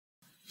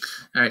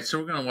All right, so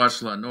we're going to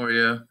watch La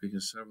Noria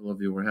because several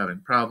of you were having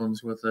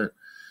problems with it,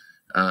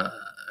 uh,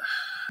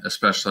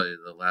 especially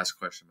the last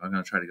question. I'm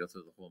going to try to go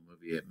through the whole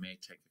movie. It may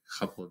take a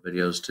couple of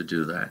videos to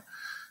do that.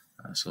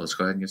 So let's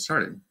go ahead and get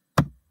started.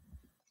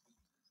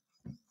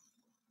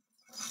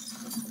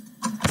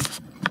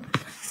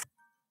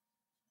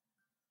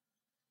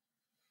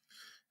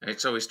 All right,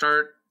 so we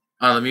start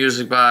on the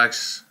music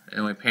box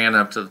and we pan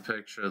up to the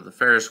picture of the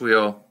Ferris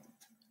wheel.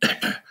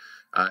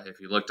 If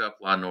you looked up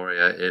La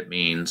Noria, it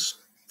means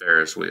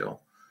Ferris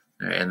wheel.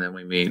 And then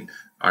we meet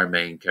our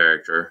main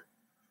character,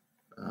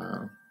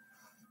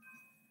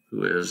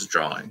 who is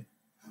drawing.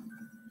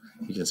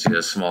 You can see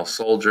a small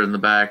soldier in the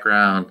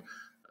background,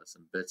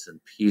 some bits and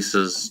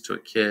pieces to a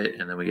kit,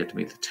 and then we get to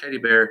meet the teddy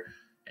bear,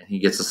 and he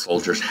gets a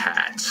soldier's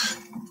hat.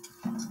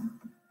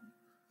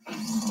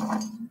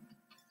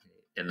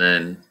 And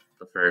then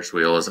the Ferris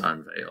wheel is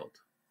unveiled.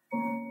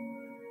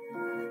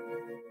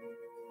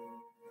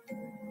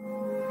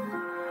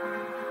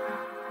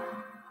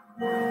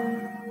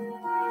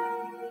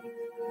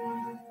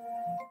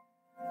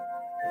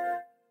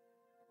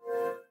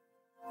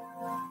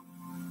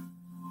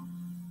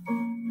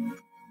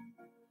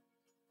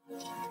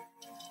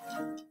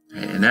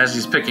 And as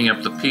he's picking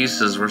up the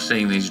pieces, we're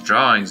seeing these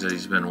drawings that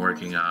he's been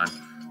working on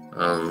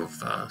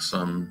of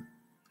some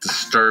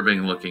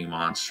disturbing looking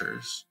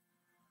monsters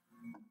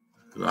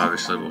who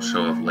obviously will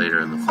show up later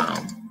in the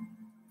film.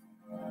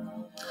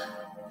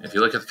 If you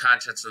look at the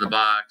contents of the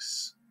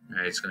box,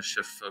 right, it's going to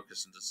shift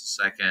focus in just a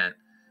second.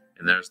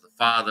 And there's the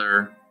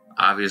father,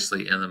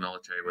 obviously in the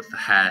military with the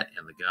hat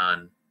and the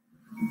gun.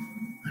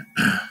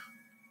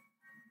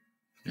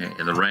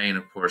 And the rain,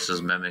 of course,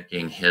 is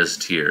mimicking his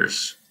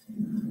tears.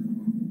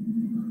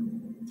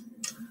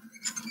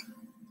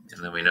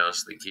 And then we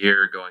notice the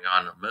gear going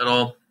on in the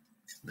middle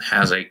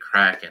has a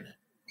crack in it.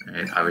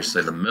 Right?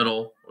 Obviously, the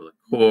middle or the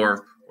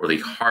core or the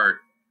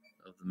heart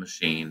of the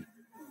machine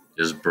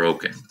is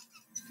broken.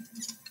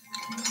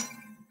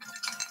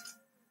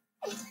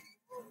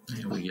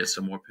 And we get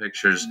some more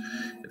pictures.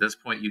 At this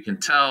point, you can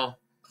tell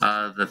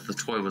that the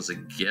toy was a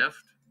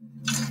gift.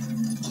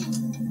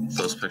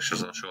 Those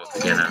pictures will show up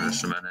again in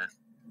just a minute.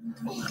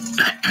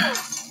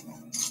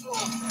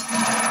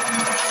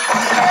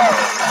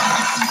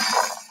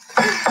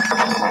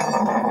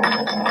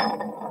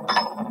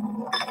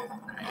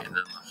 And then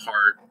the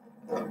heart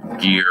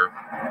gear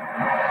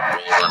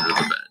rolls under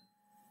the bed.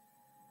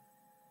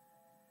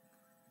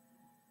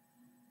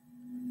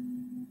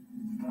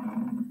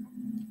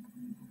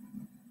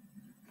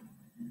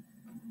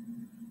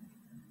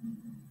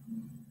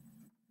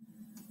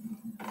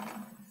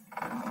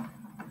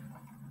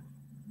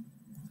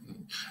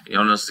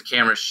 You'll notice the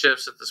camera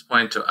shifts at this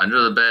point to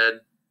under the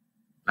bed,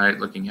 right,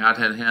 looking out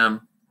at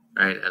him,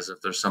 right, as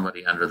if there's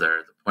somebody under there,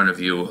 the point of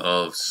view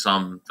of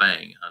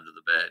something under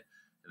the bed.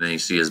 And then you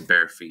see his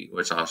bare feet,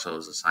 which also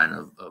is a sign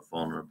of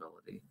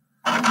vulnerability.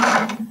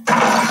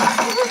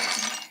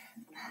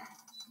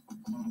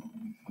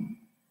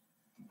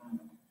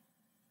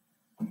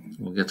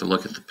 We'll get to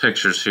look at the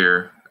pictures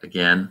here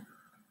again.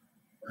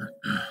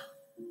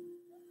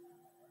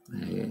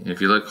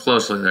 If you look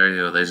closely, there you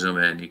go, they zoom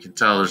in. You can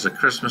tell there's a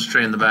Christmas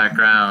tree in the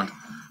background.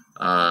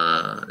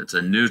 It's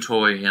a new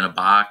toy in a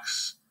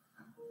box.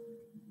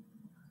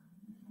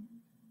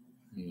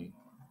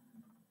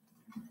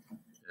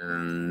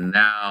 And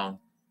now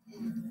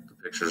the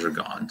pictures are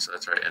gone. So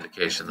that's our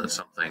indication that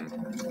something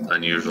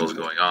unusual is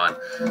going on.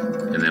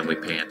 And then we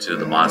pan to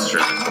the monster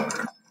in the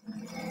corner.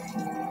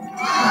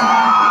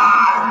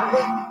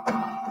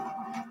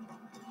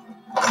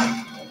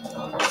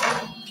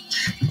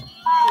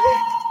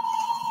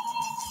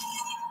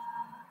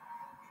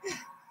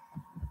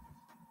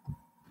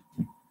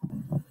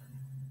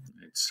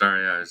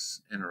 Sorry, I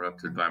was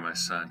interrupted by my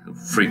son who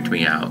freaked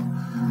me out.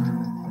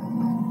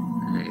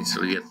 Okay,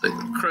 so we get the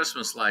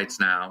Christmas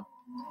lights now,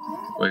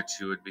 which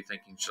you would be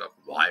thinking,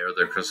 why are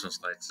there Christmas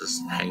lights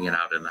just hanging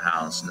out in the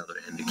house? Another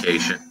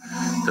indication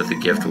that the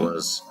gift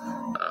was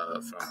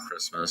from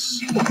Christmas.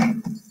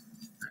 And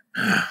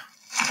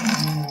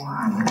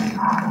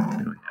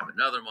we have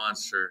another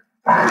monster.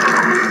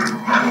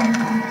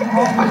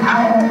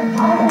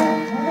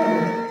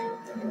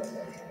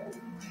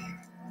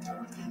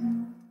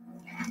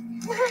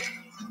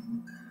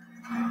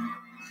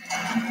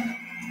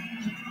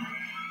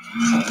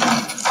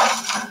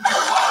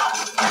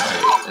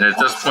 And at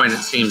this point, it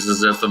seems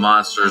as if the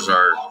monsters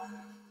are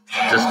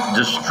just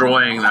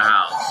destroying the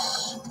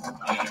house.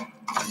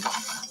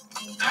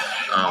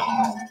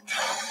 I'm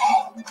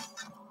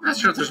not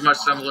sure if there's much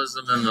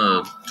symbolism in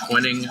the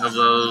twinning of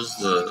those,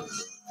 the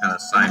kind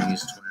of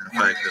Siamese twin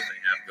effect that they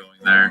have going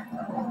there.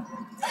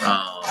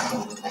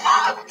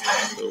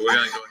 So we're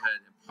going to go ahead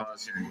and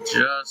pause here in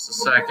just a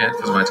second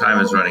because my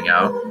time is running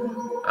out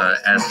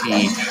as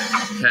he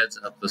heads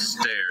up the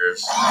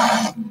stairs.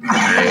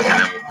 Okay, and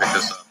then we'll pick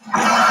this up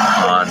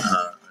on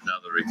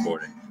another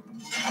recording.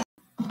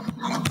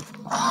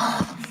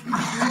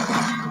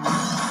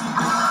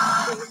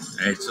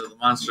 Okay, so the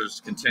monsters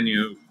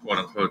continue, quote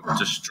unquote,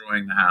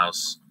 destroying the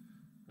house,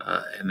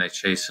 and they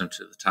chase him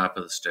to the top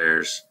of the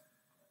stairs.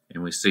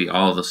 And we see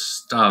all the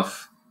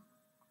stuff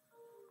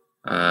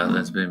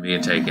that's been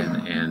being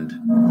taken, and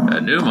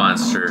a new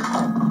monster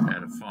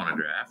had a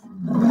phonograph.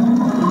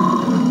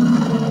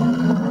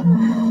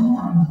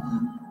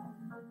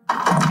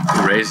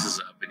 He raises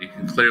up, and you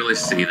can clearly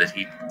see that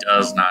he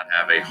does not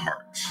have a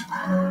heart.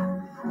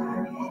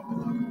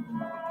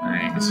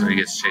 Right, so he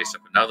gets chased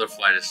up another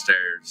flight of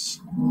stairs,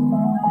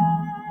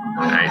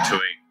 right, to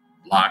a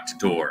locked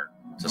door,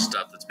 to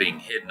stuff that's being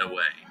hidden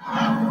away.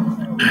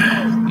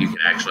 You can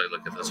actually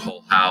look at this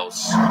whole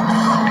house,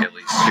 at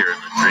least here in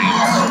the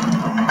dreams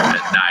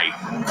at night,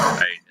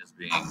 right, as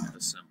being a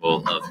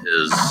symbol of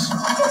his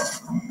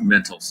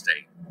mental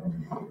state.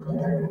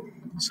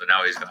 So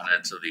now he's gone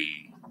into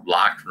the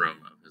locked room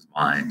of his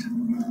mind.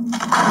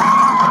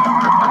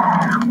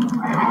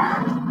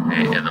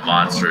 And the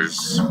monsters,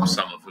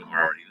 some of whom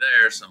are already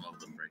there, some of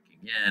them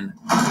breaking in,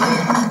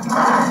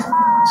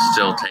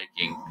 still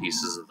taking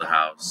pieces of the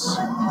house.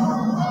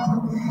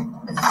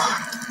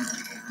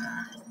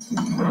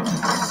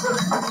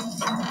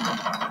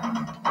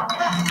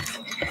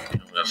 I'm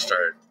going to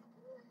start,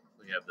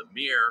 we have the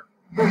mirror.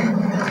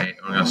 Okay,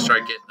 we're going to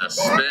start getting a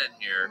spin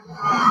here.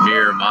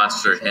 Mirror,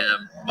 monster,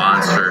 him,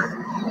 monster,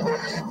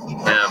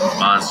 him,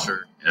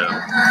 monster, him. Okay,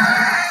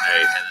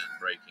 and then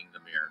breaking the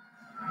mirror.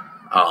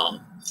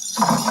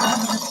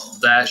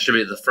 That should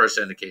be the first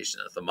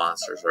indication that the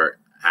monsters are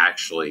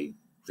actually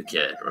the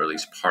kid, or at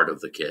least part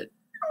of the kid.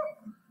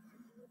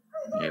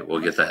 Okay,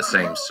 we'll get that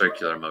same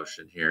circular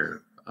motion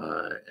here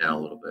in a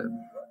little bit.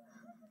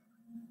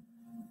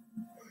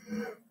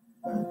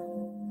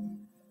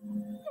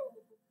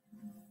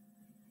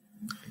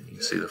 You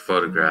can see the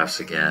photographs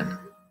again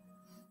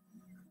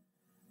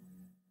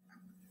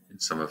in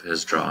some of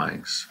his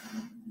drawings.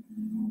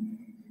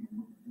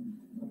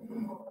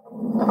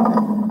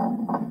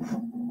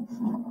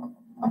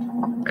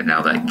 And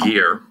now that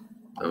gear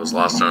that was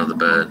lost under the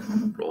bed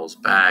rolls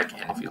back,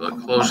 and if you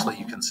look closely,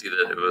 you can see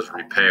that it was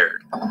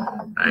repaired,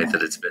 right?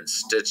 That it's been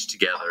stitched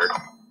together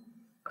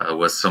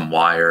with some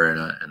wire and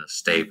a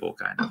staple,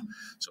 kind of.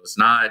 So it's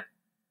not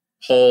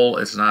whole,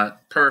 it's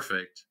not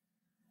perfect,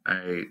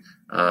 right?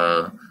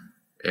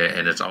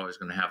 And it's always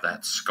going to have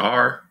that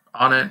scar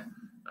on it,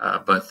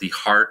 but the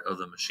heart of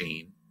the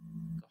machine,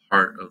 the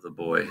heart of the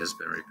boy, has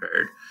been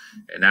repaired.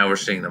 And now we're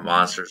seeing the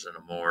monsters in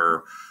a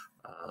more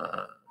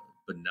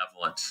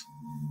benevolent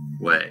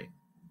way.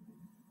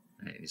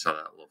 And you saw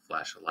that little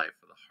flash of light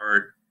for the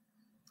heart,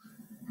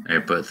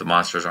 right? But the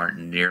monsters aren't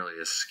nearly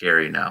as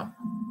scary now.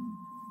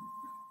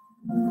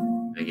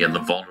 And again, the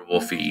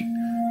vulnerable feet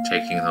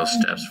taking those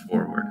steps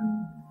forward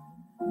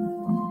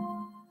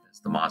as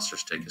the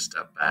monsters take a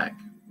step back.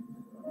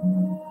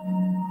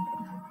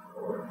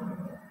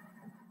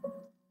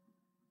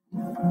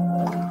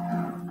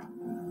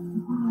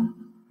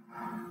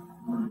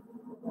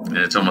 And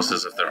it's almost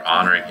as if they're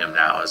honoring him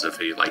now, as if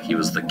he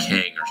was the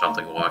king or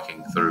something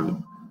walking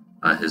through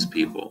his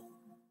people.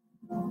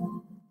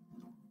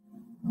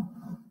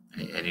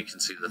 And you can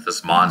see that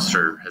this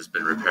monster has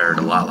been repaired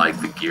a lot like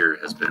the gear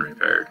has been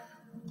repaired.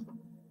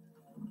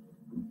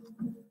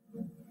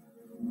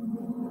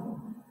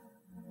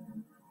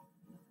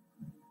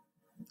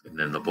 And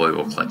then the boy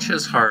will clutch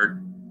his heart,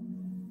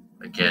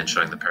 again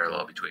showing the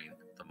parallel between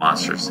the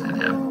monsters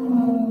and him.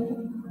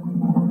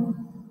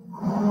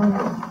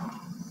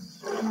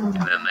 And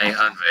then they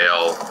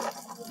unveil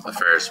a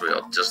Ferris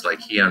wheel, just like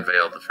he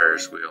unveiled the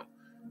Ferris wheel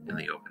in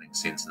the opening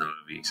scenes of the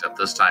movie, except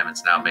this time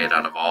it's now made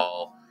out of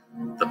all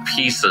the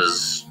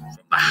pieces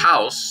from the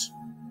house,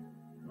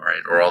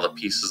 right, or all the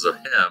pieces of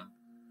him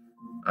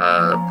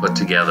put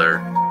together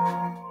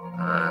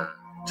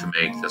to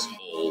make this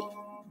whole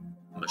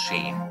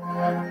machine.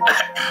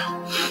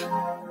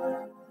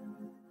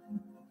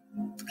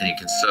 And you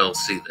can still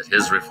see that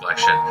his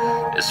reflection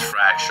is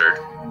fractured.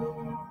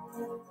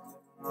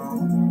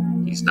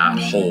 He's not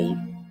whole.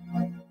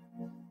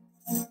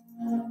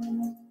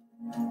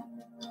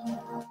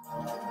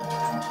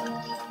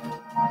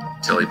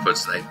 Until he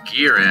puts that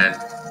gear in,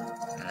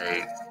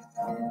 right?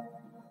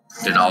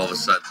 Then all of a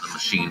sudden the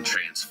machine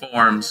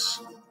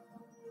transforms.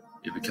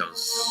 It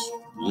becomes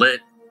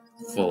lit,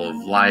 full of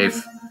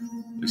life.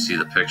 We see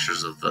the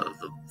pictures of the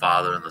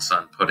father and the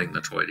son putting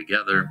the toy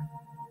together.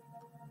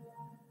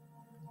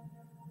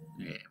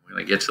 And we're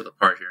going to get to the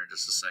part here in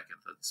just a second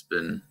that's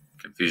been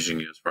confusing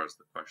you as far as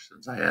the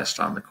questions I asked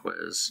on the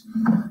quiz.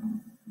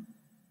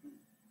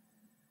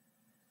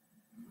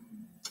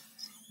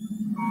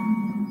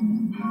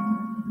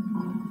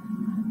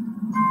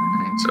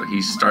 Okay, so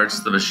he starts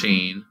the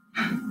machine.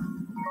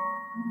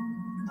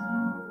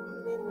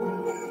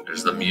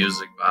 There's the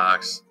music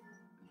box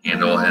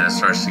handle, and it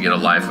starts to get a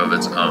life of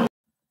its own.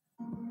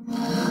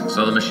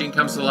 So the machine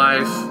comes to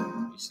life.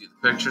 You see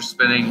the picture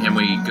spinning, and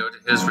we go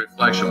to his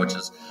reflection, which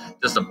is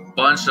just a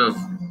bunch of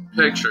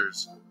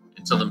pictures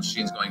until the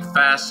machine's going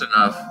fast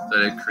enough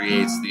that it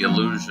creates the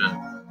illusion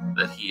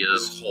that he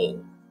is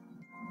whole.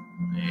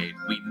 And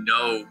we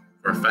know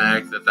for a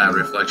fact that that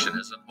reflection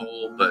isn't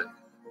whole, but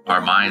our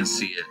minds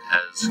see it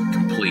as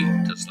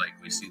complete, just like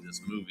we see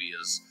this movie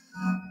as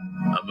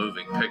a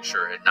moving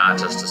picture and not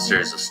just a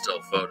series of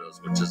still photos,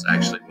 which is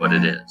actually what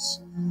it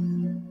is.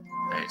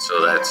 Okay,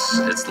 so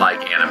it's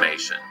like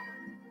animation.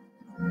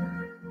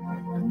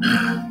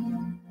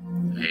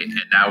 Okay,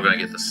 and now we're going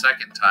to get the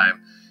second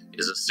time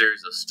is a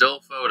series of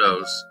still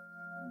photos,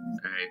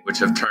 okay, which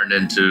have turned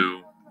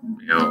into,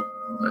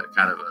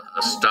 kind of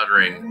a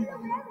stuttering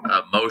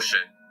motion,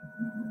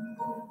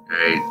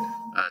 okay,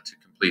 to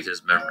complete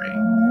his memory.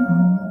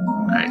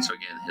 All right, so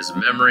again, his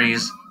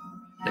memories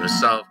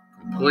himself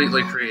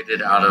completely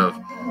created out of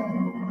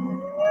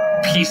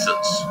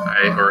pieces,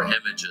 right, or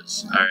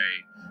images, all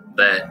right,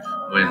 that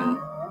when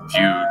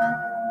viewed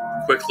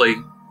quickly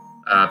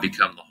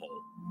become the whole.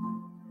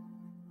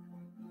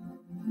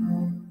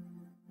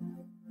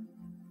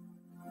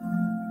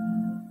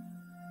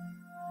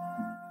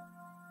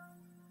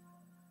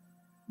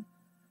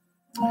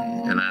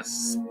 And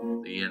that's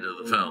the end of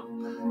the film.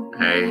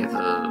 Okay,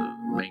 the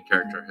main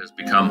character has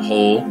become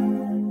whole,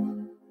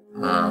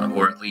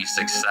 or at least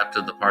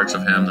accepted the parts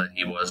of him that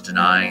he was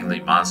denying,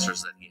 the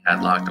monsters that he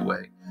had locked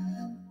away.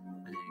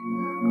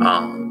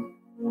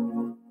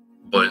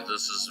 But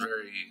this is a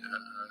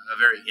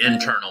very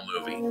internal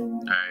movie.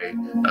 Right?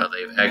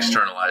 They've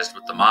externalized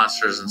with the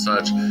monsters and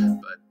such,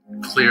 but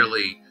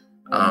clearly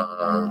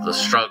the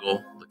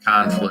struggle, the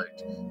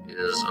conflict,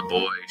 is a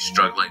boy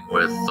struggling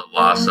with the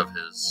loss of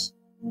his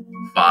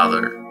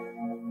father.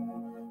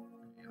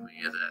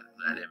 You have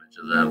that image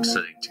of them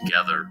sitting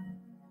together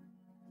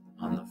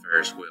on the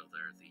Ferris wheel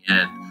there at the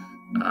end,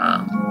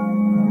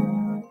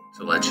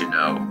 to let you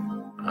know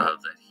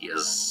that he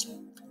is,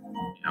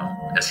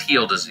 as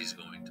healed as he's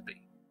going to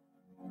be.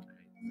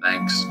 Okay,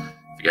 thanks.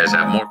 If you guys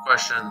have more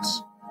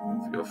questions,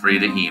 feel free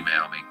to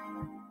email me.